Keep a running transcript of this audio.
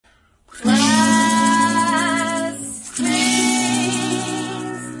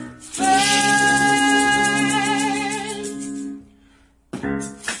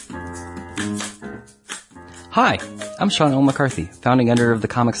Hi, I'm Sean L. McCarthy, founding editor of The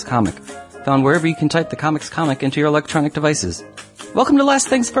Comics Comic, found wherever you can type The Comics Comic into your electronic devices. Welcome to Last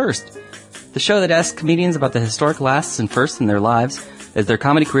Things First, the show that asks comedians about the historic lasts and firsts in their lives as their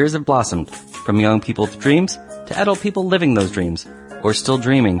comedy careers have blossomed, from young people with dreams to adult people living those dreams, or still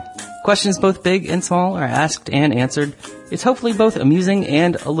dreaming. Questions both big and small are asked and answered. It's hopefully both amusing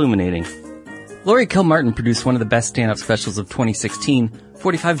and illuminating. Laurie Kilmartin produced one of the best stand-up specials of 2016,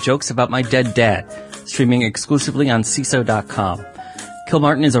 45 Jokes About My Dead Dad, streaming exclusively on CISO.com.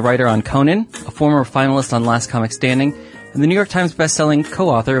 Kilmartin is a writer on Conan, a former finalist on Last Comic Standing, and the New York Times bestselling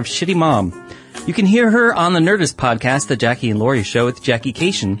co-author of Shitty Mom. You can hear her on the Nerdist podcast, The Jackie and Laurie Show with Jackie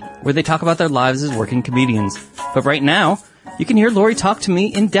Kashian, where they talk about their lives as working comedians. But right now, you can hear Laurie talk to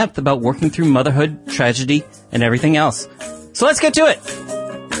me in depth about working through motherhood, tragedy, and everything else. So let's get to it!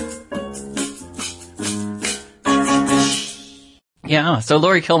 Yeah, so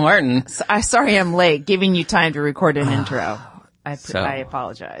Laurie Kilmartin. Sorry I'm late, giving you time to record an intro. I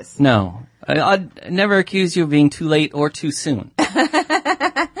apologize. No, I'd never accuse you of being too late or too soon.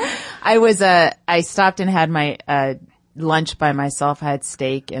 I stopped and had my lunch by myself. I had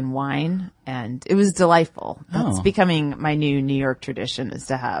steak and wine, and it was delightful. That's becoming my new New York tradition, is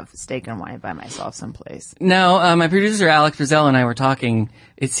to have steak and wine by myself someplace. Now, my producer Alex Brazell and I were talking.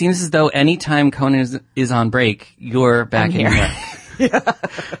 It seems as though any time Conan is on break, you're back in here. Yeah.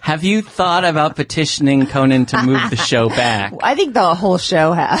 Have you thought about petitioning Conan to move the show back? I think the whole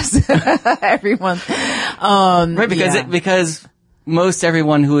show has. Everyone. Right, because most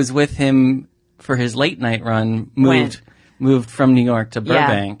everyone who was with him for his late night run moved from New York to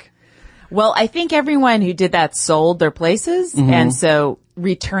Burbank. Yeah. Well, I think everyone who did that sold their places, and so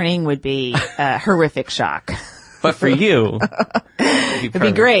returning would be a horrific shock. But for you, it'd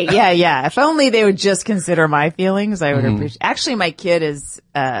be great. Yeah. If only they would just consider my feelings, I would appreciate. Actually, my kid is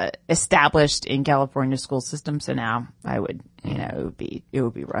established in California school system, so now I would, it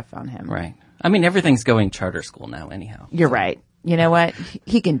would be rough on him. Right. I mean, everything's going charter school now, anyhow. You're right. You know what?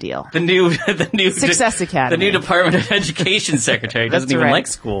 He can deal. The new Success Academy. The new Department of Education secretary doesn't even like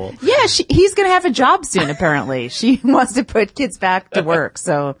school. Yeah, he's going to have a job soon. Apparently, she wants to put kids back to work.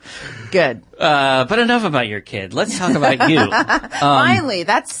 So, good. But enough about your kid. Let's talk about you. Finally,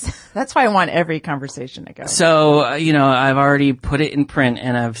 that's why I want every conversation to go. So, I've already put it in print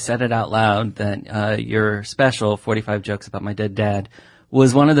and I've said it out loud that your special, 45 Jokes About My Dead Dad,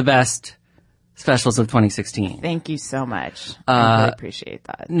 was one of the best specials of 2016. Thank you so much. I really appreciate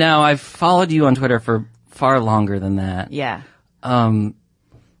that. Now, I've followed you on Twitter for far longer than that. Yeah.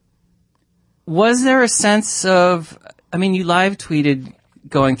 Was there a sense of, you live tweeted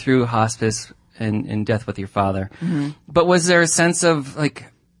going through hospice and death with your father, but was there a sense of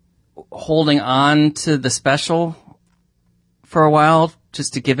holding on to the special for a while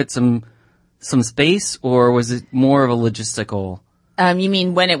just to give it some space, or was it more of a logistical? You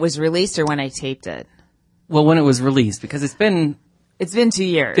mean when it was released or when I taped it? Well, when it was released, because it's been 2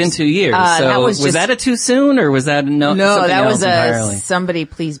 years. So was that a too soon, or was that no? No, that was entirely? Somebody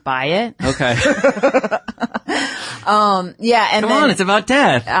please buy it. Okay. Yeah, and Come on, it's about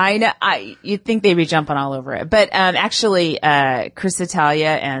death. I know. You'd think they'd be jumping all over it, but actually, Chris Italia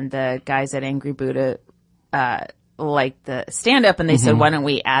and the guys at Angry Buddha like the stand-up, and they said, why don't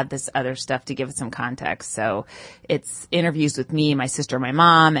we add this other stuff to give it some context? So it's interviews with me, my sister, my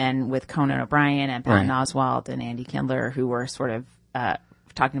mom, and with Conan O'Brien and Patton Oswalt and Andy Kindler, who were sort of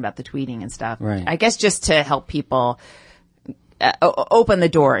talking about the tweeting and stuff. Right. I guess just to help people open the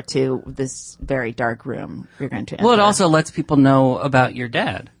door to this very dark room you're going to enter. Well, it also lets people know about your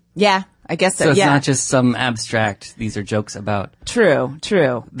dad. Yeah, I guess so. So it's not just some abstract, these are jokes about. True.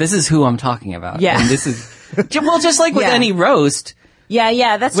 This is who I'm talking about. Yeah. And this is, well, just like with any roast.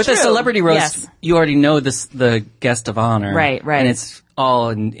 Yeah, that's with true. With a celebrity roast, you already know the guest of honor. Right. And it's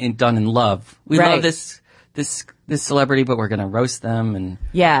all done in love. We love this celebrity, but we're going to roast them and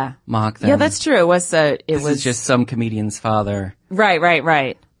mock them. Yeah, that's true. It was just some comedian's father.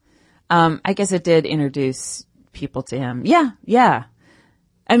 Right. I guess it did introduce people to him. Yeah.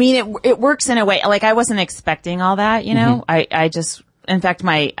 I mean, it works in a way. Like, I wasn't expecting all that, I just, in fact,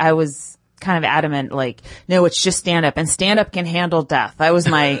 I was kind of adamant, no, it's just stand-up, and stand-up can handle death. That was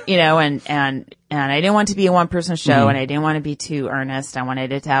my, and I didn't want it to be a one-person show, and I didn't want to be too earnest. I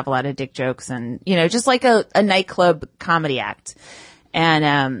wanted it to have a lot of dick jokes and, just like a nightclub comedy act.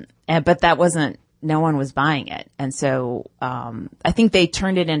 But that wasn't, no one was buying it. And so, I think they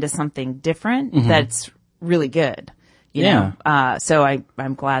turned it into something different that's really good. You know, so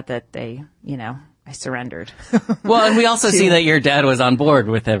I'm glad that they, I surrendered. Well, and we also see that your dad was on board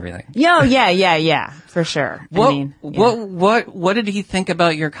with everything. Yeah, for sure. What did he think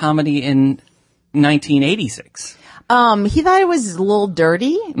about your comedy in 1986. He thought it was a little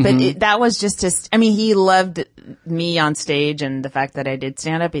dirty, but that was just his, I mean, he loved me on stage and the fact that I did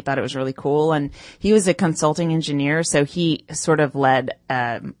stand up. He thought it was really cool. And he was a consulting engineer. So he sort of led,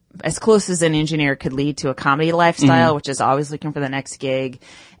 as close as an engineer could lead to a comedy lifestyle, which is always looking for the next gig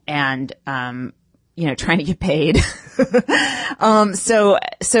and, trying to get paid. So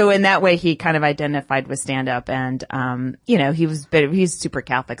in that way, he kind of identified with stand up and, he's super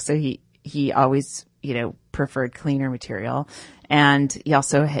Catholic. So he always, preferred cleaner material. And he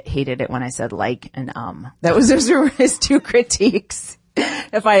also hated it when I said and those were his two critiques.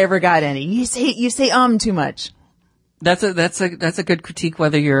 If I ever got any, you say too much. That's a good critique,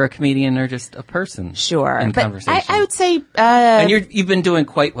 whether you're a comedian or just a person. Sure. In but conversation. I would say, and you've been doing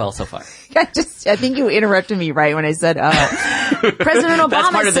quite well so far. I think you interrupted me right when I said, President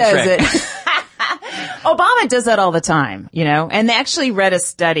Obama says it. Obama does that all the time, and they actually read a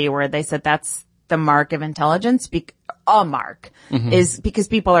study where they said that's the mark of intelligence. A mark is because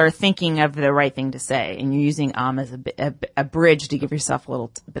people are thinking of the right thing to say, and you're using as a bridge to give yourself a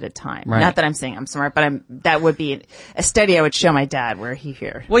little bit of time. Right. Not that I'm saying I'm smart, but that would be a study I would show my dad where he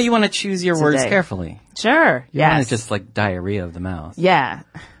here. Well, you want to choose your words carefully. Sure. You want to just like diarrhea of the mouth. Yeah.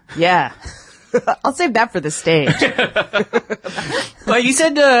 I'll save that for the stage. Well, you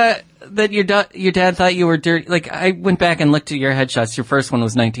said that your dad thought you were dirty. Like, I went back and looked at your headshots. Your first one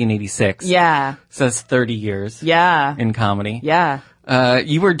was 1986. Yeah. So that's 30 years. Yeah. In comedy. Yeah.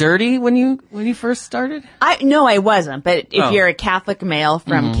 You were dirty when you first started? No, I wasn't. But if you're a Catholic male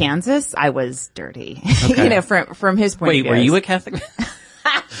from Kansas, I was dirty. Okay. From his point of view. Wait, were you a Catholic?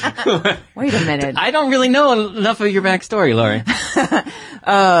 Wait a minute. I don't really know enough of your backstory, Laurie.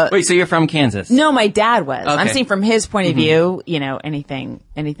 Wait, so you're from Kansas? No, my dad was. Okay. I'm saying from his point of view, anything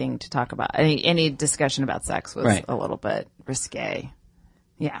to talk about, any discussion about sex was a little bit risque.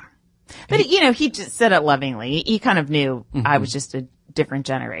 Yeah. But, he just said it lovingly. He kind of knew I was just a different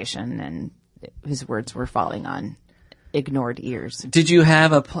generation and his words were falling on ignored ears. Did you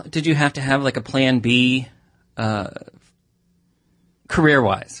have to have like a plan B,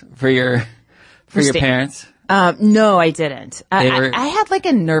 career-wise for your parents? No, I didn't. I had like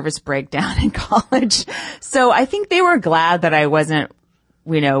a nervous breakdown in college. So I think they were glad that I wasn't,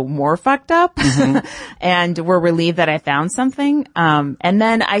 more fucked up and were relieved that I found something. And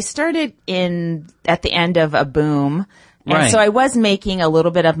then I started at the end of a boom. And so I was making a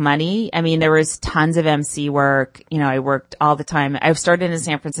little bit of money. I mean, there was tons of MC work. I worked all the time. I started in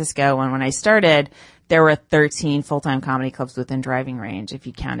San Francisco, and when I started, there were 13 full-time comedy clubs within driving range, if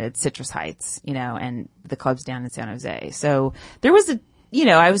you counted Citrus Heights, and the clubs down in San Jose. So there was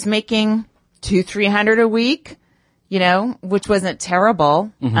I was making $200-300 a week, which wasn't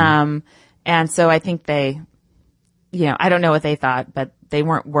terrible. And so I think they, I don't know what they thought, but they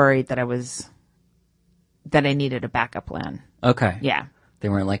weren't worried that I needed a backup plan. Okay. Yeah. They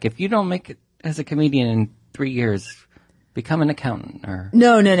weren't like, if you don't make it as a comedian in 3 years, become an accountant or...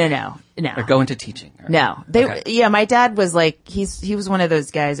 No. Or go into teaching. No. Yeah, my dad was like, he was one of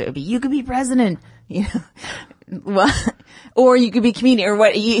those guys that would be, you could be president, well, or you could be comedian or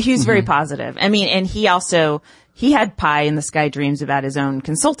what. He was very positive. I mean, and he had pie in the sky dreams about his own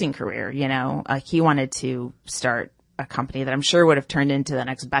consulting career, he wanted to start a company that I'm sure would have turned into the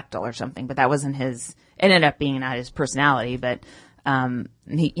next Bechtel or something, but that wasn't ended up being not his personality, but,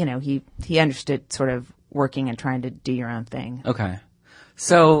 he understood sort of working and trying to do your own thing. Okay.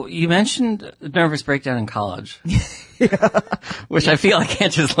 So you mentioned nervous breakdown in college, which I feel I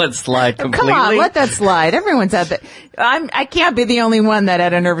can't just let slide completely. Come on, let that slide. Everyone's had that. I can't be the only one that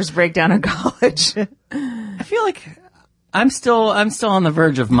had a nervous breakdown in college. I feel like I'm still on the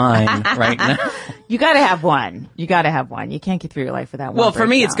verge of mine right now. You gotta have one. You can't get through your life without one. Well, for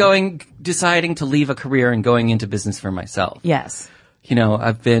me, it's deciding to leave a career and going into business for myself. Yes.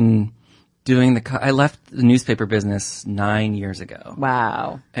 I've been doing I left the newspaper business 9 years ago.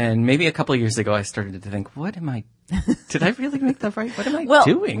 Wow. And maybe a couple of years ago, I started to think, did I really make that right? What am I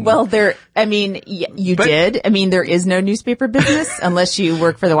doing? Well, did. I mean, there is no newspaper business unless you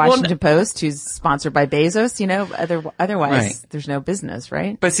work for the Washington Post, who's sponsored by Bezos, otherwise there's no business,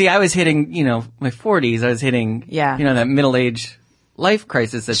 right? But see, I was hitting, my 40s. I was hitting, that middle-age life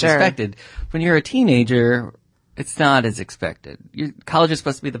crisis that's expected. When you're a teenager, it's not as expected. College is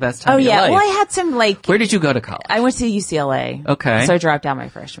supposed to be the best time of your life. Well, I had some Where did you go to college? I went to UCLA. Okay. So I dropped out my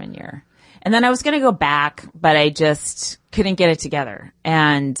freshman year. And then I was going to go back, but I just couldn't get it together.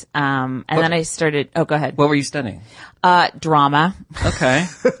 And then I started, go ahead. What were you studying? Drama. Okay.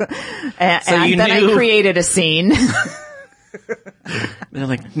 and then I created a scene. They're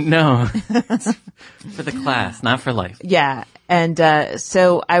like, no, it's for the class, not for life. Yeah. And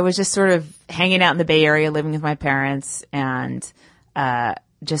so I was just sort of hanging out in the Bay Area, living with my parents, and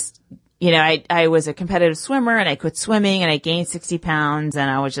just, I was a competitive swimmer, and I quit swimming, and I gained 60 pounds,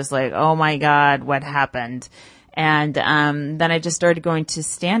 and I was just like, oh my God, what happened? And then I just started going to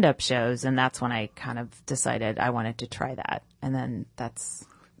stand-up shows, and that's when I kind of decided I wanted to try that. And then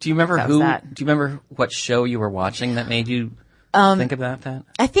Do you remember do you remember what show you were watching that made you think about that?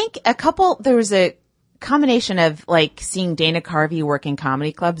 I think there was a combination of like seeing Dana Carvey work in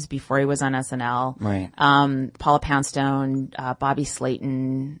comedy clubs before he was on SNL. Right. Paula Poundstone, Bobby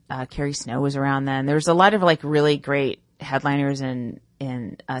Slayton, Carrie Snow was around then. There was a lot of like really great headliners in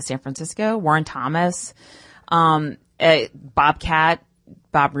San Francisco. Warren Thomas, Bobcat,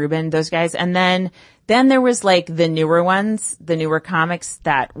 Bob Rubin, those guys. And then there was like the newer ones, the newer comics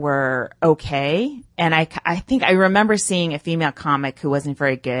that were okay. And I think I remember seeing a female comic who wasn't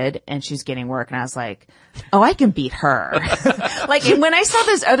very good, and she was getting work, and I was like, oh, I can beat her. Like, and when I saw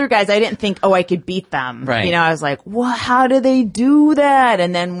those other guys, I didn't think, oh, I could beat them. Right. I was like, well, how do they do that?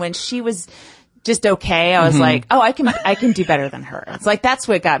 And then when she was just okay, I was like, oh, I can do better than her. It's like, that's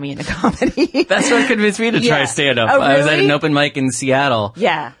what got me into comedy. That's what convinced me to try stand-up. Oh, really? I was at an open mic in Seattle.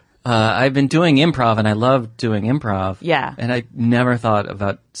 Yeah. I've been doing improv, and I love doing improv. Yeah. And I never thought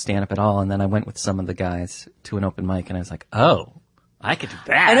about stand-up at all. And then I went with some of the guys to an open mic, and I was like, oh, I could do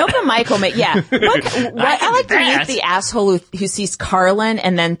that. An open mic will make, yeah. I like to meet the asshole who sees Carlin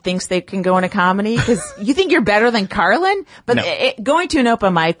and then thinks they can go into comedy, because you think you're better than Carlin, but No. Going to an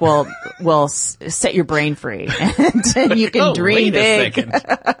open mic will set your brain free, and you can dream big. Wait a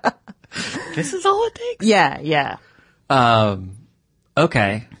second. This is all it takes? Yeah, yeah.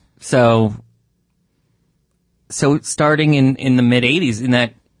 Okay. So starting in the mid 80s,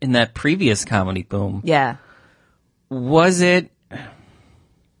 in that previous comedy boom. Yeah. Was it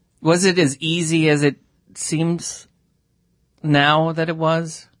as easy as it seems now that it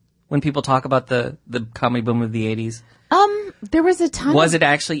was when people talk about the comedy boom of the 80s? There was a ton. Was it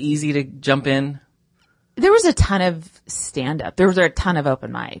actually easy to jump in? There was a ton of stand-up. There was a ton of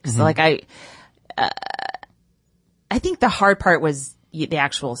open mics. Mm-hmm. Like I think the hard part was the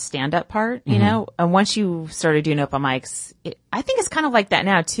actual stand-up part, you know? And once you started doing open mics, I think it's kind of like that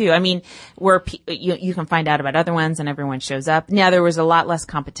now too. I mean, where you can find out about other ones and everyone shows up. Now there was a lot less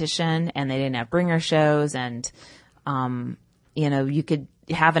competition, and they didn't have bringer shows, and, you could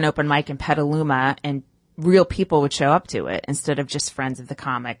have an open mic in Petaluma and real people would show up to it instead of just friends of the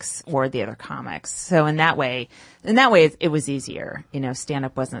comics or the other comics. So in that way, it was easier.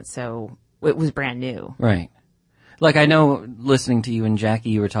 Stand-up wasn't so, it was brand new. Right. Like, I know, listening to you and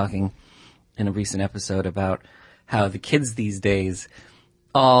Jackie, you were talking in a recent episode about how the kids these days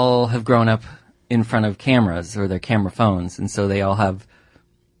all have grown up in front of cameras or their camera phones, and so they all have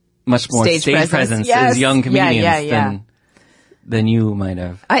much more stage presence yes. as young comedians Yeah. than you might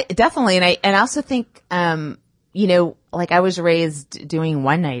have. I definitely, and I also think, like I was raised doing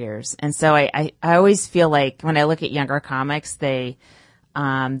one-nighters, and so I always feel like when I look at younger comics, there's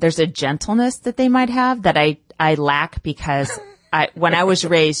a gentleness that they might have that I lack, because when I was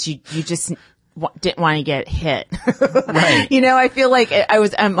raised, you just didn't want to get hit. Right. I feel like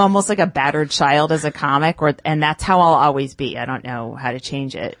I'm almost like a battered child as a comic, and that's how I'll always be. I don't know how to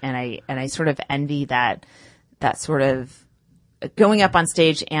change it. And I sort of envy that sort of going up on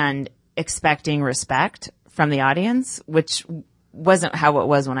stage and expecting respect from the audience, which wasn't how it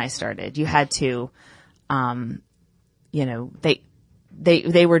was when I started. You had to,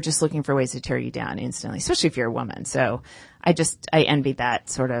 they were just looking for ways to tear you down instantly, especially if you're a woman. So I envy that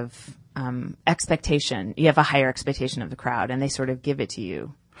sort of expectation. You have a higher expectation of the crowd, and they sort of give it to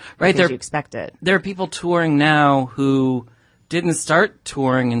you. Right. Because you expect it. There are people touring now who didn't start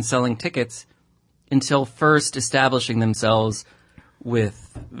touring and selling tickets until first establishing themselves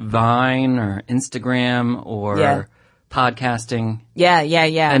with Vine or Instagram or podcasting. Yeah.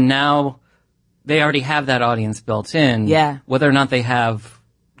 And now they already have that audience built in. Yeah. Whether or not they have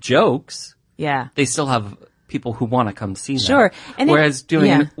jokes, Yeah. they still have people who want to come see them. Sure. And whereas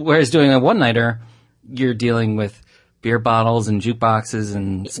doing a one-nighter, you're dealing with beer bottles and jukeboxes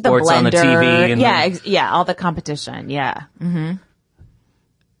and sports on the TV. And all the competition. Yeah. Mm-hmm.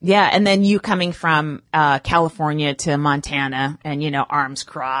 Yeah, and then you coming from California to Montana, and arms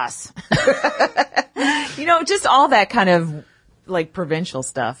cross. Just all that kind of like provincial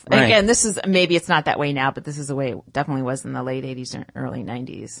stuff. Right. Again, maybe it's not that way now, but this is the way it definitely was in the late 80s and early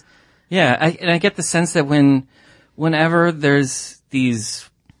 90s. Yeah, I get the sense that whenever there's these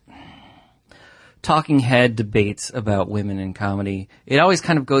talking head debates about women in comedy, it always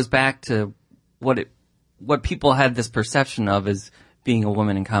kind of goes back to what people had this perception of as being a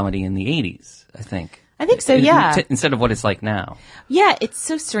woman in comedy in the 80s, I think. I think so, yeah. Instead of what it's like now. Yeah, it's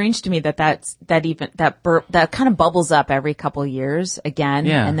so strange to me that that kind of bubbles up every couple of years again.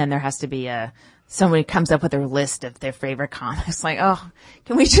 Yeah. And then there has to be somebody comes up with a list of their favorite comics. Like, oh,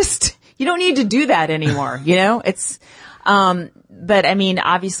 can we just, you don't need to do that anymore. It's, but I mean,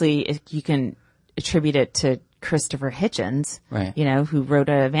 obviously you can attribute it to Christopher Hitchens, right? Who wrote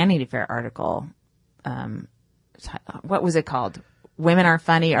a Vanity Fair article. What was it called? Women Are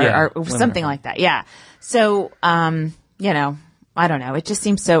Funny or something like that. Yeah. So, I don't know. It just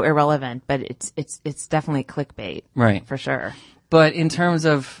seems so irrelevant, but it's definitely clickbait. Right. For sure. But in terms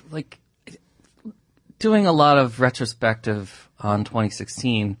of like doing a lot of retrospective on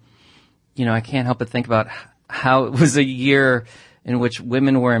 2016, I can't help but think about how it was a year in which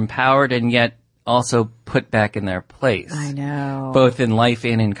women were empowered and yet also put back in their place. I know. Both in life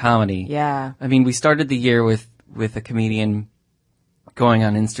and in comedy. Yeah. I mean, we started the year with a comedian going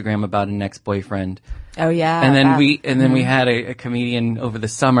on Instagram about an ex-boyfriend. Oh yeah. And then we had a comedian over the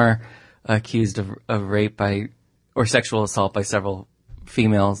summer accused of rape or sexual assault by several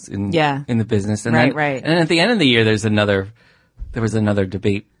females in the business. And right. And at the end of the year, there was another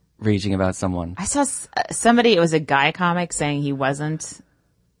debate raging about someone. I saw somebody, it was a guy comic saying he wasn't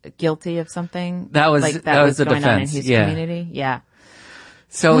guilty of something. That was the defense. On in his community. Yeah.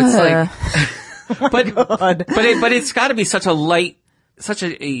 So it's like, but it's got to be such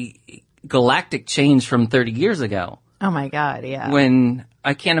a galactic change from 30 years ago. Oh my God, yeah. When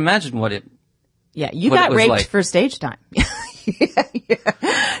I can't imagine what it. Yeah, you got raped like. For stage time. Yeah.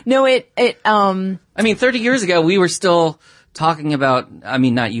 No, I mean, 30 years ago, we were still talking about, I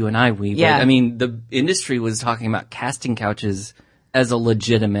mean, not you and I, but I mean, the industry was talking about casting couches as a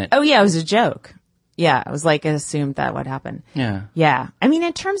legitimate. Oh yeah, it was a joke. Yeah, it was like assumed that would happen. Yeah. Yeah. I mean,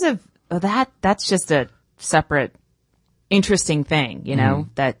 in terms of that's just a separate, interesting thing,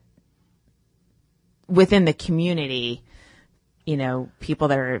 that within the community, people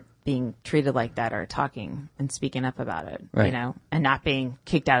that are being treated like that are talking and speaking up about it, right. And not being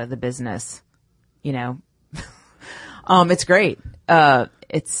kicked out of the business, it's great.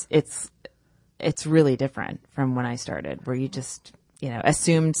 It's really different from when I started, where you just,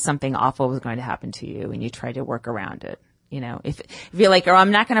 assumed something awful was going to happen to you and you tried to work around it. If you're like, oh,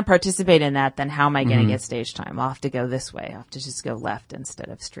 I'm not going to participate in that, then how am I going to get stage time? I'll have to go this way. I'll have to just go left instead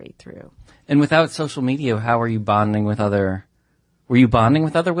of straight through. And without social media, how are you bonding with other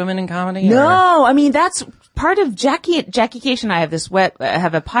women in comedy? No, I mean, that's part of Jackie Kashian and I have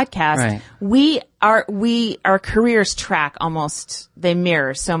have a podcast. Right. Our careers track almost, they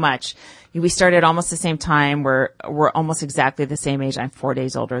mirror so much. We started almost the same time. We're almost exactly the same age. I'm 4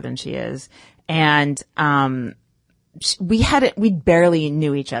 days older than she is. And, we barely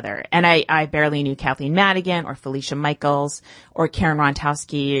knew each other. And I barely knew Kathleen Madigan or Felicia Michaels or Karen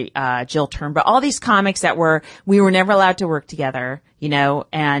Rontowski, Jill Turnbull, all these comics that we were never allowed to work together,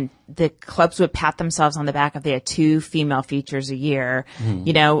 and the clubs would pat themselves on the back if they had 2 female features a year,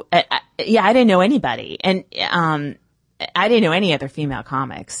 I didn't know anybody. And, I didn't know any other female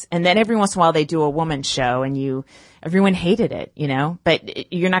comics. And then every once in a while they do a woman show and everyone hated it,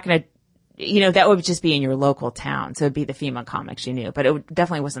 but you're not going to, that would just be in your local town. So it'd be the female comics you knew, but it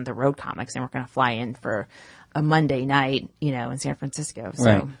definitely wasn't the road comics. They weren't going to fly in for a Monday night, in San Francisco. So.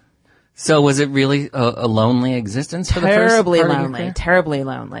 Right. So was it really a lonely existence for the first Terribly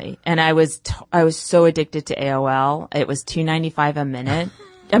lonely. And I was so addicted to AOL. It was $2.95 a minute.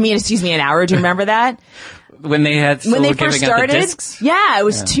 An hour. Do you remember that? When they first started, yeah, it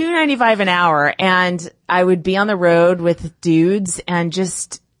was $2.95 an hour, and I would be on the road with dudes and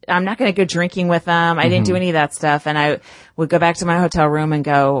just, I'm not going to go drinking with them. I didn't do any of that stuff, and I would go back to my hotel room and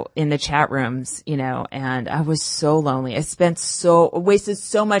go in the chat rooms, and I was so lonely. I wasted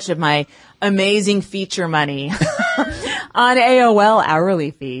so much of my amazing feature money on AOL hourly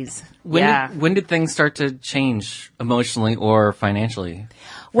fees. When did things start to change emotionally or financially?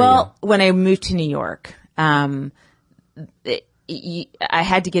 Well, when I moved to New York. I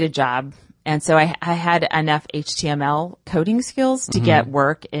had to get a job. And so I had enough HTML coding skills to get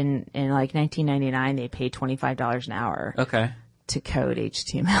work in like 1999. They paid $25 an hour. Okay. To code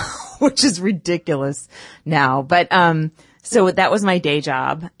HTML, which is ridiculous now. But, so that was my day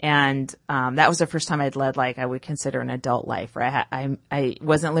job. And, that was the first time I'd led I would consider an adult life, where I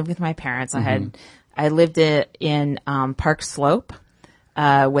wasn't living with my parents. I lived in Park Slope.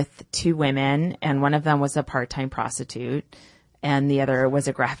 With 2 women, and one of them was a part-time prostitute. and the other was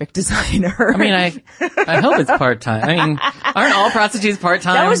a graphic designer. I mean, I hope it's part-time. I mean, aren't all prostitutes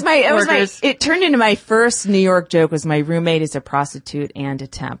part-time? It turned into my first New York joke was my roommate is a prostitute and a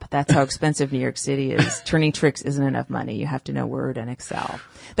temp. That's how expensive New York City is. Turning tricks isn't enough money. You have to know Word and Excel.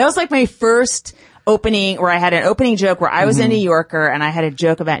 That was like my first opening where I had an opening joke where I was a New Yorker and I had a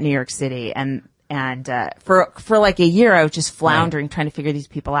joke about New York City and for like a year, I was just floundering trying to figure these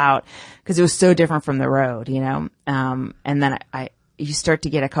people out because it was so different from the road, you know? And then you start to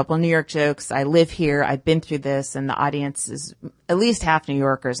get a couple of New York jokes. I live here. I've been through this, and the audience is at least half New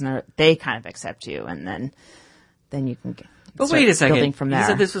Yorkers, and they kind of accept you, and then you can but wait a second. Building from there. You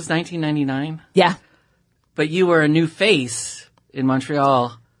said this was 1999? Yeah. But you were a new face in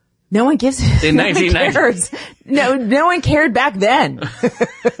Montreal. No one gives in no 1990. Cares. No one cared back then. As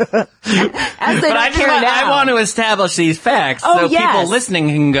they don't care now. I want to establish these facts so people listening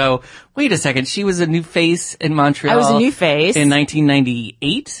can go, wait a second, she was a new face in Montreal. I was a new face. In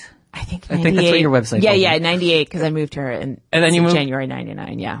 1998? I think that's what your website told me. 98, because I moved here in January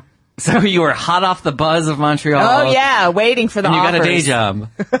 99, yeah. So you were hot off the buzz of Montreal. Oh yeah, waiting for the offers. And you got a day job.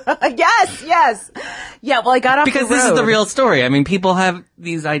 Yes. Yeah, well I got off because the road. This is the real story. I mean, people have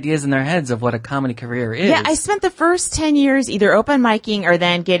these ideas in their heads of what a comedy career is. Yeah, I spent the first 10 years either open micing or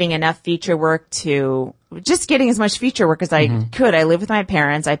then getting enough feature work just getting as much feature work as I could. I lived with my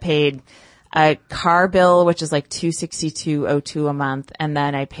parents. I paid a car bill, which is like $262.02 a month, and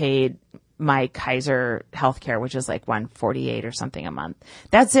then I paid my Kaiser healthcare, which is like $148 or something a month.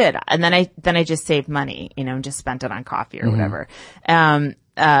 That's it. And then I just saved money, you know, and just spent it on coffee or whatever. And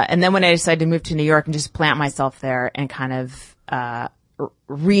then when I decided to move to New York and just plant myself there and kind of,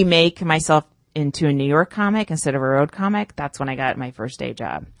 remake myself into a New York comic instead of a road comic, that's when I got my first day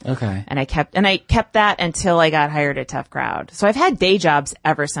job. Okay. And I kept that until I got hired at Tough Crowd. So I've had day jobs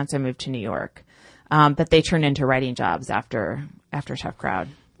ever since I moved to New York. But they turned into writing jobs after Tough Crowd.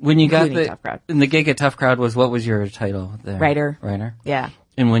 When you got the gig at Tough Crowd what was your title there? Writer. Yeah.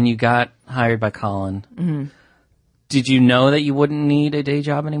 And when you got hired by Colin, did you know that you wouldn't need a day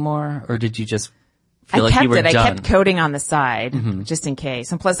job anymore? Or did you just feel like you were done? I kept coding on the side, just in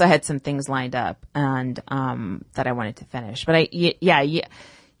case. And plus I had some things lined up and, that I wanted to finish. But you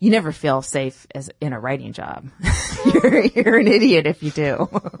never feel safe in a writing job. You're an idiot if you do.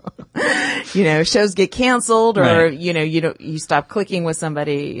 You know, shows get canceled or, you know, you stop clicking with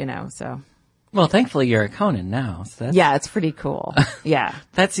somebody, you know, so. Well, thankfully you're at Conan now. So it's pretty cool. Yeah.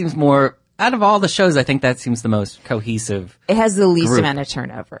 That seems more, out of all the shows, I think that seems the most cohesive. It has the least amount of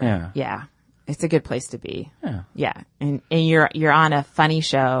turnover. Yeah. Yeah. It's a good place to be. Yeah. Yeah. And you're on a funny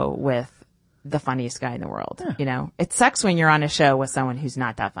show with the funniest guy in the world. Yeah. You know, it sucks when you're on a show with someone who's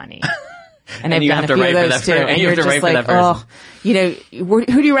not that funny. And I've done a few of those too. And you're just like, oh, you know, who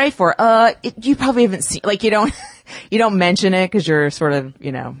do you write for? You probably haven't seen, like, you don't mention it because you're sort of,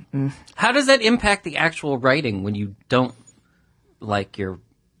 you know. How does that impact the actual writing when you don't like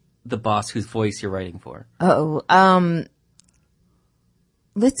the boss whose voice you're writing for?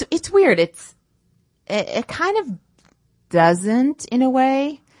 It's weird. It kind of doesn't in a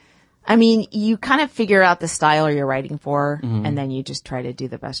way. I mean, you kind of figure out the style you're writing for, and then you just try to do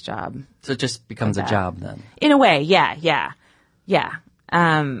the best job. So it just becomes a job then? In a way, yeah.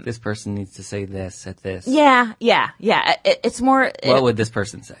 This person needs to say this at this. Yeah. It's more. What would this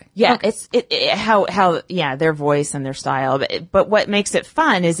person say? Yeah, okay. How their voice and their style. But what makes it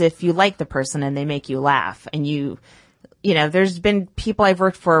fun is if you like the person and they make you laugh, and you know, there's been people I've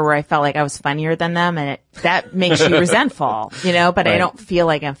worked for where I felt like I was funnier than them, and that makes you resentful, you know, but I don't feel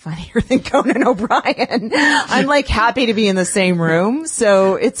like I'm funnier than Conan O'Brien. I'm like happy to be in the same room,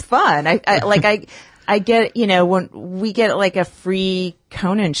 so it's fun. I get, you know, when we get like a free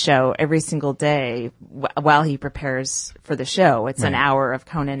Conan show every single day while he prepares for the show. It's an hour of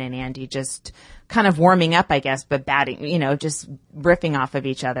Conan and Andy just kind of warming up, I guess, but batting, you know, just riffing off of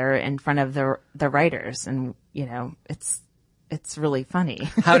each other in front of the writers. And, you know, it's really funny.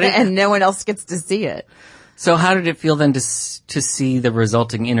 And no one else gets to see it. So how did it feel then to see the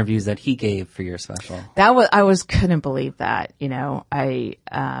resulting interviews that he gave for your special? I couldn't believe that, you know, I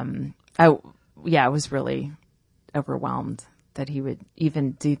was really overwhelmed that he would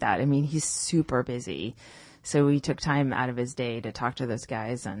even do that. I mean, he's super busy. So he took time out of his day to talk to those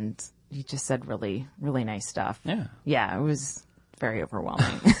guys, and he just said really, really nice stuff. Yeah. Yeah, it was very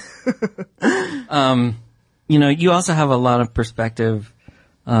overwhelming. You know, you also have a lot of perspective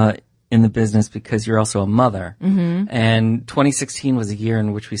in the business because you're also a mother. Mm-hmm. And 2016 was a year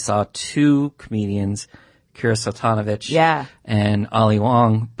in which we saw two comedians, Kira Sultanovich and Ali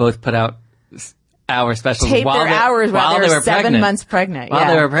Wong, both put out hour specials while they were 7 months pregnant.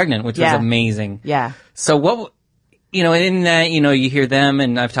 While they were pregnant, which was amazing. Yeah. So in that, you hear them,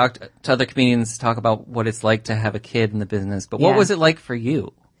 and I've talked to other comedians talk about what it's like to have a kid in the business, but what was it like for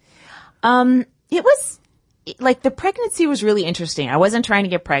you? It was, like, the pregnancy was really interesting. I wasn't trying to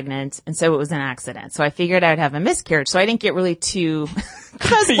get pregnant, and so it was an accident. So I figured I would have a miscarriage, so I didn't get really too,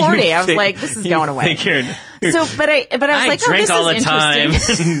 because I was 40, I was like, this is going away. But I was like, drink this all is the time.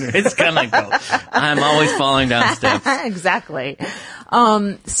 It's gonna go. I'm always falling down steps. Exactly.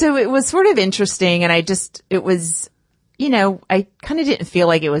 So it was sort of interesting, and it was, I kind of didn't feel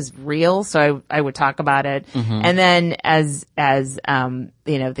like it was real, so I would talk about it. Mm-hmm. And then as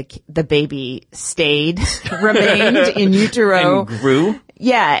the baby remained in utero. And grew?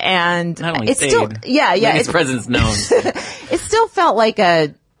 Yeah, and not only it's stayed, still, yeah. Its presence known. It still felt like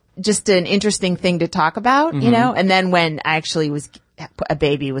just an interesting thing to talk about, mm-hmm. And then when I actually a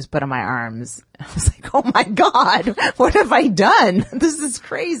baby was put on my arms, I was like, oh my God, what have I done? This is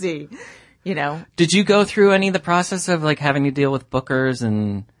crazy. Did you go through any of the process of like having to deal with bookers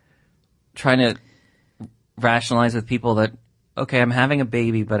and trying to rationalize with people that, okay, I'm having a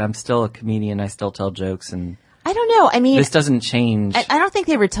baby, but I'm still a comedian. I still tell jokes, and I don't know. I mean, this doesn't change. I don't think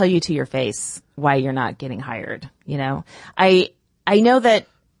they ever tell you to your face why you're not getting hired. I know that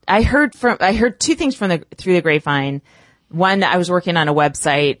I heard two things through the grapevine. One, I was working on a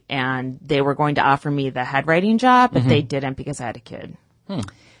website and they were going to offer me the head writing job, but mm-hmm. they didn't because I had a kid.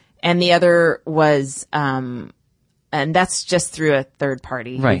 And the other was, and that's just through a third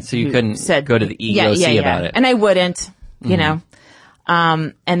party. Right. So you couldn't go to the EEOC about it. And I wouldn't, mm-hmm.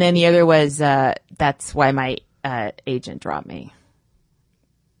 And then the other was, that's why my, agent dropped me.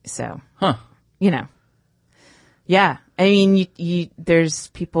 So, yeah. I mean, there's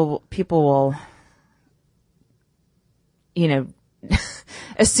people will,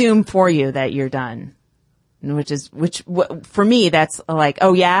 assume for you that you're done. Which for me, that's like,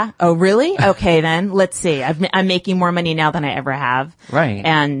 oh yeah? Oh really? Okay then, let's see. I'm making more money now than I ever have. Right.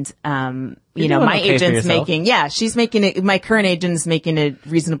 And, my agent's my current agent's making a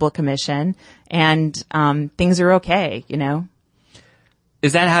reasonable commission, and, things are okay,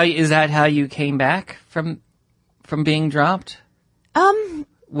 Is that how you came back from being dropped?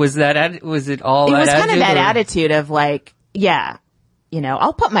 Was it all that attitude? It was kind of that attitude of like, yeah.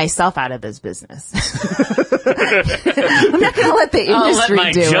 I'll put myself out of this business. I'm not going to let the industry I'll let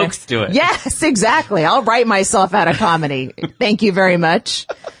my jokes do it. Yes, exactly. I'll write myself out of comedy. Thank you very much.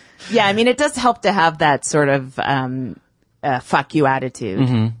 Yeah, I mean, it does help to have that sort of fuck you attitude,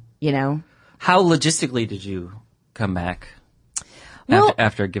 mm-hmm. How logistically did you come back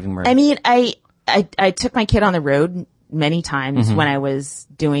after giving birth? I mean, I took my kid on the road many times mm-hmm. when I was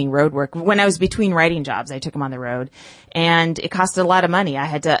doing road work. When I was between writing jobs, I took him on the road, and it costed a lot of money.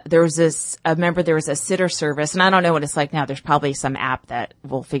 There was a sitter service, and I don't know what it's like now. There's probably some app that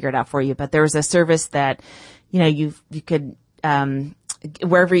will figure it out for you, but there was a service that, you could,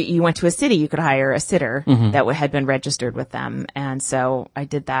 wherever you went to a city, you could hire a sitter mm-hmm. that had been registered with them. And so I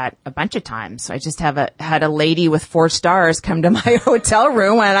did that a bunch of times. So I just had a lady with 4 stars come to my hotel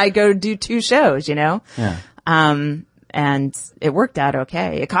room when I go do 2 shows, Yeah. And it worked out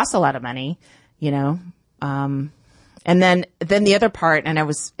okay. It cost a lot of money, and then the other part, and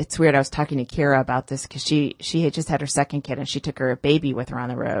it's weird. I was talking to Kira about this because she had just had her second kid and she took her baby with her on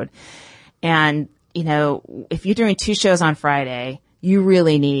the road. And, if you're doing 2 shows on Friday, you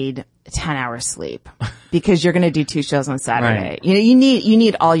really need 10 hours sleep because you're going to do 2 shows on Saturday. Right. You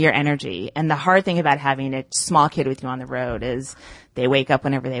need all your energy. And the hard thing about having a small kid with you on the road is they wake up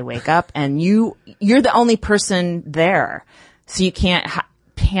whenever they wake up, and you're the only person there. So you can't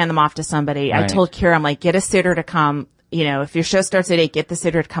hand them off to somebody. Right. I told Kira, I'm like, get a sitter to come. If your show starts at 8, get the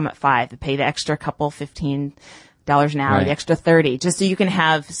sitter to come at 5. Pay the extra couple $15 an hour, right. The extra $30, just so you can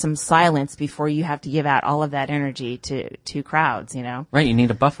have some silence before you have to give out all of that energy to crowds, Right. You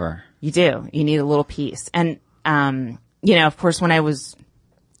need a buffer. You do. You need a little peace. And, of course, when I was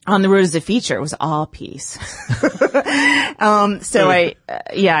on the road as a feature, it was all peace. So I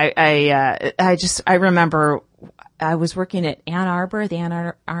remember I was working at the Ann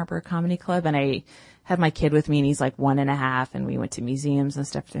Arbor Comedy Club, and I had my kid with me, and he's like 1.5, and we went to museums and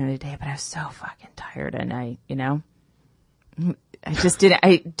stuff during the day, but I was so fucking tired, and I didn't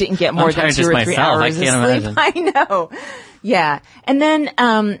get more than 2 or 3 hours of sleep. Imagine. I know. Yeah. And then,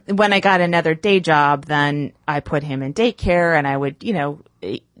 when I got another day job, then I put him in daycare, and I would,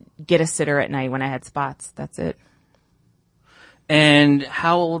 get a sitter at night when I had spots. That's it. And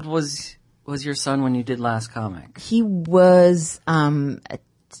how old was your son when you did Last Comic? He was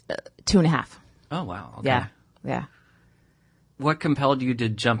 2.5. Oh wow. Okay. Yeah. What compelled you to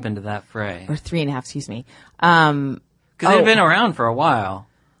jump into that fray? Or 3.5, excuse me. Because they've been around for a while.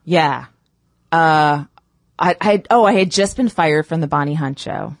 Yeah. I had just been fired from the Bonnie Hunt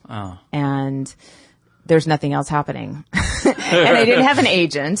show. Oh. And there's nothing else happening. And I didn't have an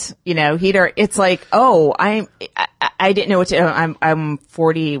agent, it's like, I didn't know what to, I'm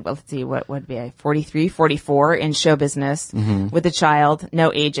 40, well, let's see, what would be I, 43, 44 in show business with a child,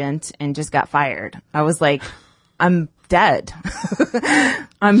 no agent, and just got fired. I was like, I'm dead.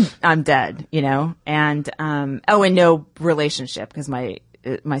 I'm dead, and, and no relationship because my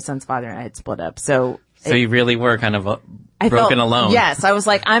son's father and I had split up. So you really were kind of broken alone. Yes. I was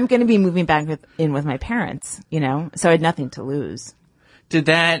like, I'm going to be moving back in with my parents, so I had nothing to lose. Did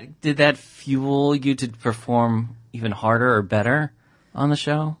that fuel you to perform even harder or better on the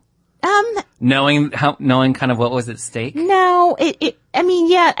show? Knowing kind of what was at stake? No, I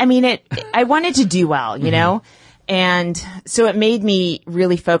wanted to do well, And so it made me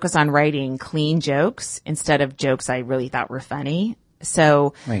really focus on writing clean jokes instead of jokes I really thought were funny.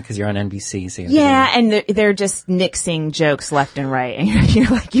 So right, because you're on NBC. So and they're just nixing jokes left and right, and you're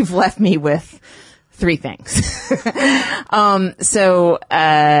like, you've left me with 3 things. So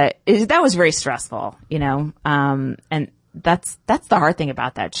that was very stressful, and that's the hard thing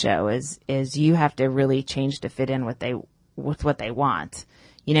about that show is you have to really change to fit in with what they want.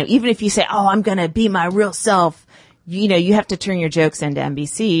 Even if you say, oh, I'm going to be my real self, you have to turn your jokes into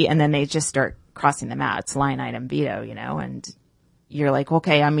NBC, and then they just start crossing them out. It's line item veto, and you're like,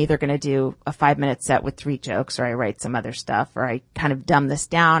 okay, I'm either going to do a 5-minute set with 3 jokes, or I write some other stuff, or I kind of dumb this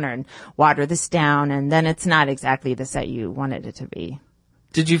down or water this down, and then it's not exactly the set you wanted it to be.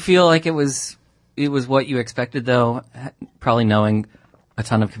 Did you feel like it was what you expected, though, probably knowing a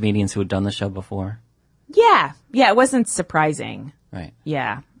ton of comedians who had done the show before? Yeah, it wasn't surprising. Right.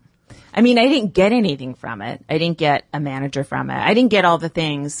 Yeah. I didn't get anything from it. I didn't get a manager from it. I didn't get all the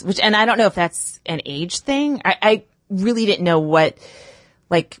things, and I don't know if that's an age thing. I really didn't know what,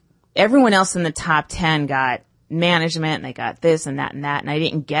 like, everyone else in the top 10 got management and they got this and that, and I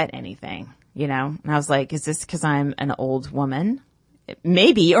didn't get anything, and I was like, is this because I'm an old woman?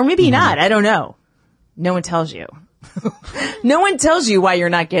 Maybe, or maybe not. I don't know. No one tells you. No one tells you why you're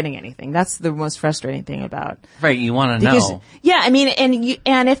not getting anything. That's the most frustrating thing about. Right. You want to know. Yeah.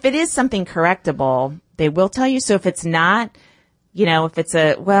 And if it is something correctable, they will tell you. So if it's not, if it's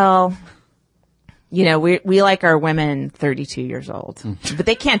we like our women 32 years old, but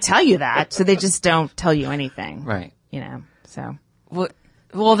they can't tell you that. So they just don't tell you anything. Right. So.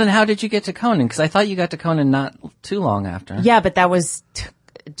 Well, then how did you get to Conan? Because I thought you got to Conan not too long after. Yeah, but that was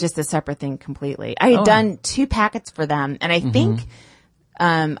just a separate thing completely. I had done 2 packets for them, and I think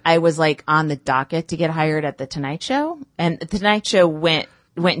I was like on the docket to get hired at the Tonight Show, and the Tonight Show went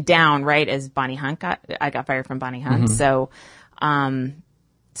down right as Bonnie Hunt I got fired from Bonnie Hunt. So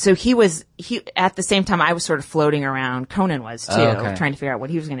he at the same time I was sort of floating around. Conan was too, trying to figure out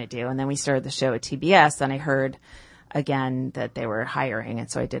what he was going to do, and then we started the show at TBS, and I heard again that they were hiring, and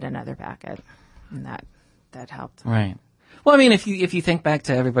so I did another packet, and that helped. Right. Well, if you think back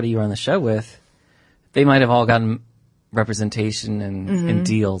to everybody you were on the show with, they might have all gotten representation and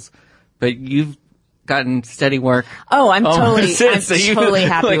deals, but you've gotten steady work. Oh, I'm totally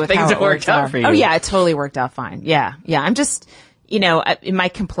happy with things how have worked out for you. Oh yeah, it totally worked out fine. Yeah. I'm just,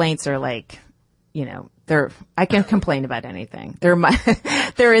 my complaints are like, I can complain about anything.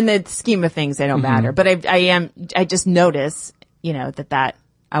 They're in the scheme of things, they don't matter. But I just notice, that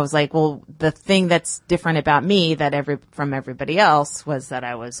I was like, well, the thing that's different about me from everybody else was that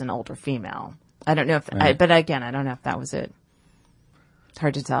I was an older female. I don't know if, but again, I don't know if that was it. It's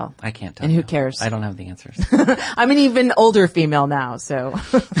hard to tell. I can't tell. And who cares? I don't have the answers. I'm an even older female now, so.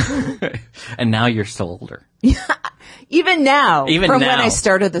 And now you're still older. Even now. When I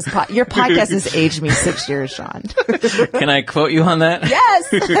started this your podcast has aged me 6 years, Sean. Can I quote you on that?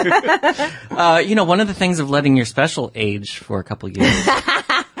 Yes. One of the things of letting your special age for a couple years.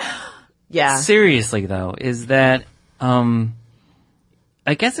 Yeah. Seriously, though, is that, I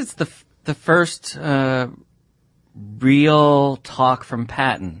guess it's the first, real talk from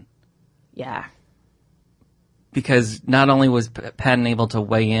Patton. Yeah. Because not only was Patton able to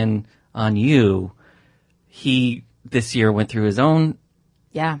weigh in on you, he this year went through his own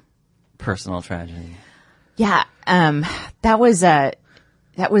personal tragedy. Yeah. That was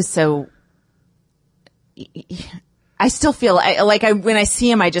so, I still feel when I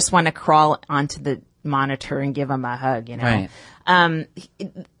see him, I just want to crawl onto the monitor and give him a hug, Right.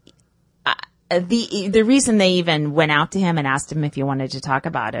 The reason they even went out to him and asked him if he wanted to talk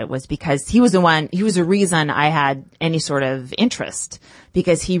about it was because he was the reason I had any sort of interest,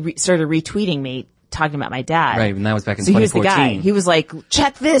 because he started retweeting me talking about my dad. Right. And that was back in 2014. He was the guy. He was like,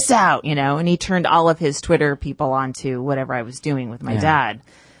 check this out, and he turned all of his Twitter people onto whatever I was doing with my dad.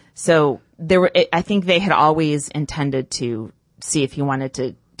 So I think they had always intended to see if he wanted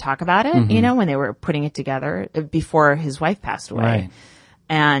to talk about it, when they were putting it together before his wife passed away. Right.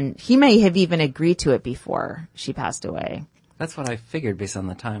 And he may have even agreed to it before she passed away. That's what I figured based on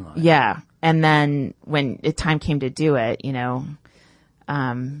the timeline. Yeah. And then when the time came to do it,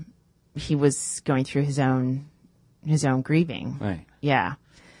 he was going through his own grieving. Right. Yeah.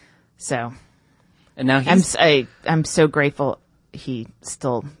 So. And now I'm so grateful he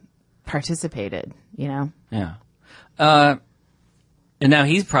still participated, Yeah. And now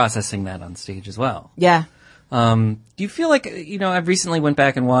he's processing that on stage as well. Yeah. Do you feel like, I've recently went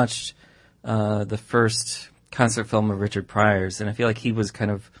back and watched the first concert film of Richard Pryor's, and I feel like he was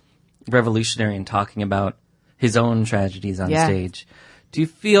kind of revolutionary in talking about his own tragedies on stage. Do you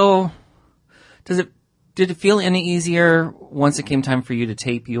feel, did it feel any easier once it came time for you to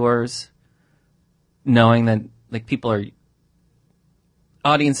tape yours, knowing that like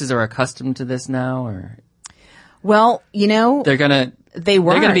audiences are accustomed to this now, or? Well, they weren't. They're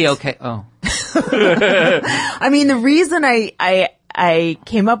gonna be okay. Oh. I mean, the reason I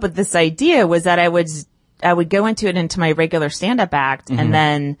came up with this idea was that I would go into my regular stand-up act, and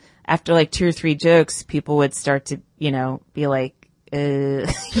then after like 2 or 3 jokes, people would start to, be like, when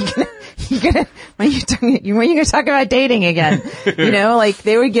are you gonna talk about dating again? Like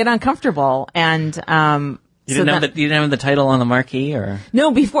they would get uncomfortable, and you didn't have the title on the marquee, or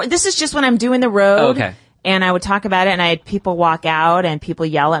no? Before, this is just when I'm doing the road. Oh, okay. And I would talk about it, and I had people walk out, and people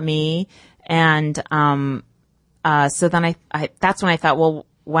yell at me, and so then I that's when I thought, well,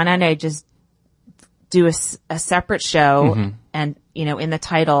 why don't I just do a separate show, and in the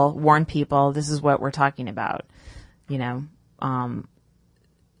title, warn people this is what we're talking about,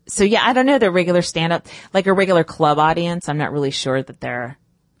 So yeah, I don't know, the regular stand-up, like a regular club audience, I'm not really sure that they're,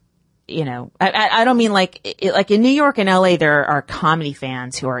 I don't mean like in New York and LA, there are comedy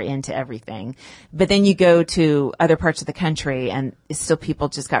fans who are into everything. But then you go to other parts of the country and still people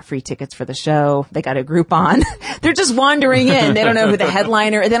just got free tickets for the show. They got a Groupon. They're just wandering in. They don't know who the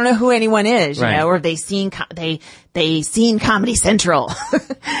headliner, they don't know who anyone is, right. Or they seen Comedy Central,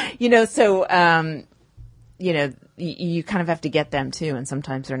 so, you kind of have to get them too. And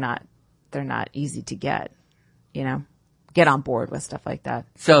sometimes they're not easy to get on board with stuff like that.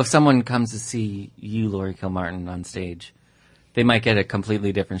 So if someone comes to see you, Laurie Kilmartin, on stage, they might get a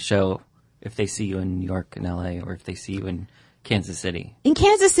completely different show if they see you in New York and LA, or if they see you in Kansas City. In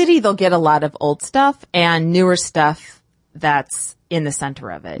Kansas City, they'll get a lot of old stuff and newer stuff that's in the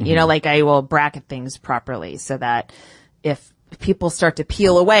center of it. Like I will bracket things properly so that if people start to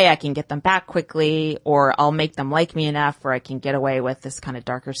peel away, I can get them back quickly, or I'll make them like me enough where I can get away with this kind of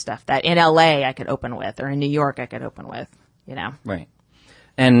darker stuff that in LA I could open with, or in New York I could open with, Right.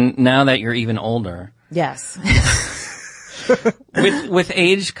 And now that you're even older. Yes. with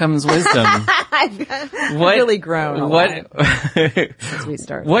age comes wisdom. I've really grown a lot since we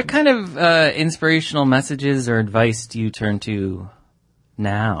started. What kind of inspirational messages or advice do you turn to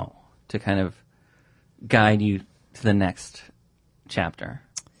now to kind of guide you to the next chapter?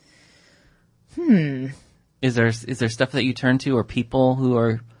 Is there stuff that you turn to, or people who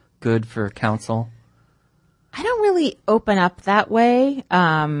are good for counsel? I don't really open up that way.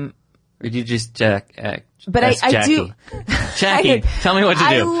 Or do you just but I do. Jackie, tell me what to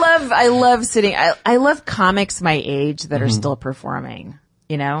do. I love sitting. I love comics my age that are still performing.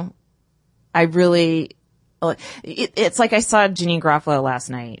 I really. It's like I saw Janine Garofalo last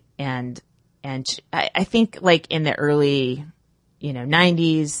night, and I think like in the early,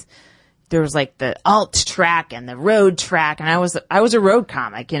 90s, there was like the alt track and the road track, and I was a road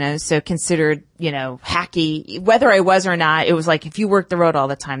comic, so considered, hacky. Whether I was or not, it was like if you worked the road all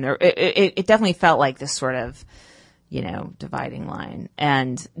the time, it definitely felt like this sort of, dividing line,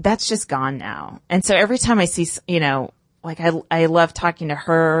 and that's just gone now. And so every time I see, like I love talking to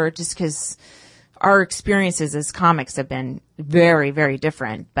her just because our experiences as comics have been very, very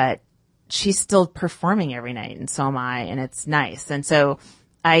different, but she's still performing every night, and so am I, and it's nice. And so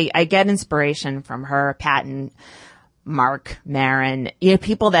I get inspiration from her, Patton, Mark, Marin,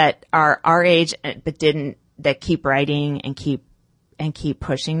 people that are our age, but that keep writing and keep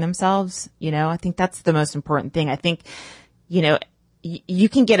pushing themselves. I think that's the most important thing. I think, you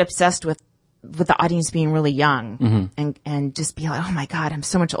can get obsessed with the audience being really young and just be like, oh my God, I'm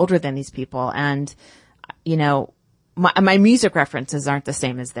so much older than these people. And, my music references aren't the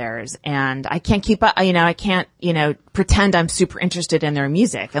same as theirs, and I can't keep up, I can't, pretend I'm super interested in their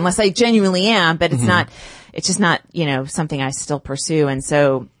music unless I genuinely am, but it's just not, something I still pursue. And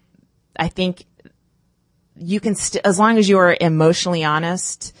so I think you can as long as you are emotionally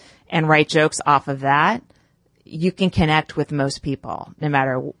honest and write jokes off of that, you can connect with most people no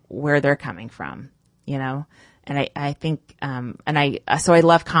matter where they're coming from, you know? And I think, so I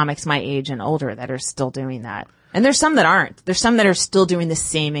love comics my age and older that are still doing that. And there's some that aren't. There's some that are still doing the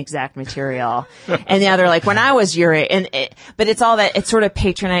same exact material. And the other, like, when I was your age, but it's all that, it's sort of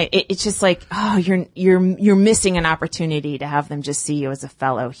patronize. It's just like, oh, you're missing an opportunity to have them just see you as a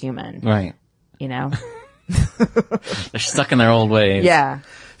fellow human. Right. You know? They're stuck in their old ways. Yeah.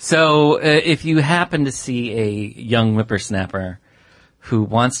 So, if you happen to see a young whippersnapper who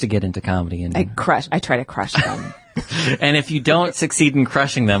wants to get into comedy and I try to crush them. and if you don't succeed in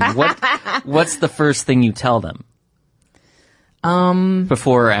crushing them, what's the first thing you tell them?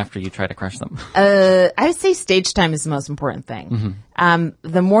 Before or after you try to crush them? I would say stage time is the most important thing.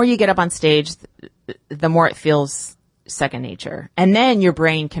 The more you get up on stage, the more it feels second nature. And then your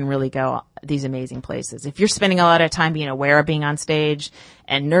brain can really go these amazing places. If you're spending a lot of time being aware of being on stage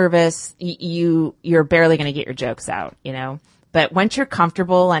and nervous, you're barely going to get your jokes out, you know? But once you're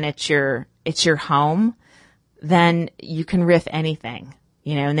comfortable and it's your home, then you can riff anything,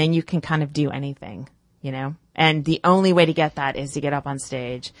 you know, and then you can kind of do anything, you know? And the only way to get that is to get up on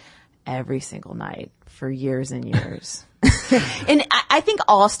stage every single night for years and years. And I think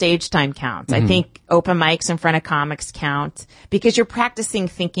all stage time counts. I think open mics in front of comics count because you're practicing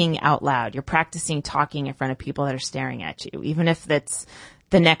thinking out loud. You're practicing talking in front of people that are staring at you, even if that's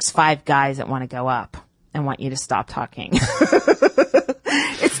the next 5 guys that want to go up and want you to stop talking.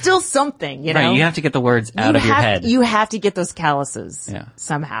 It's still something, you know? Right, you have to get the words out of your head. You have to get those calluses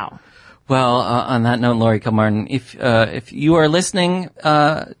somehow. Well, on that note, Laurie Kilmartin, if you are listening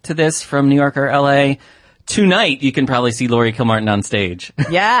to this from New York or LA, tonight you can probably see Laurie Kilmartin on stage.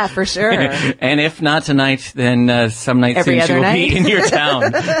 Yeah, for sure. And if not tonight, then some night soon she will be in your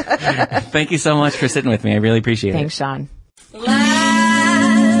town. Thank you so much for sitting with me. I really appreciate it. Thanks, Sean.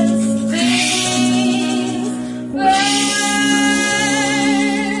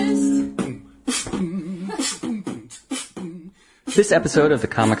 This episode of the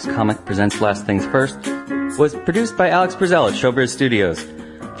Comics Comic Presents Last Things First was produced by Alex Brazell at Showbiz Studios.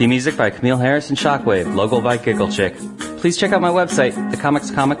 Theme music by Camille Harris and Shockwave, logo by Giggle Chick. Please check out my website,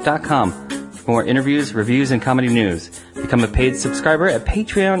 thecomicscomic.com, for more interviews, reviews, and comedy news. Become a paid subscriber at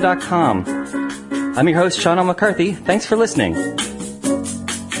patreon.com. I'm your host, Sean L. McCarthy. Thanks for listening.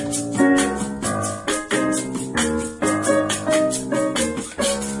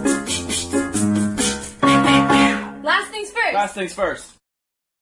 Last things first.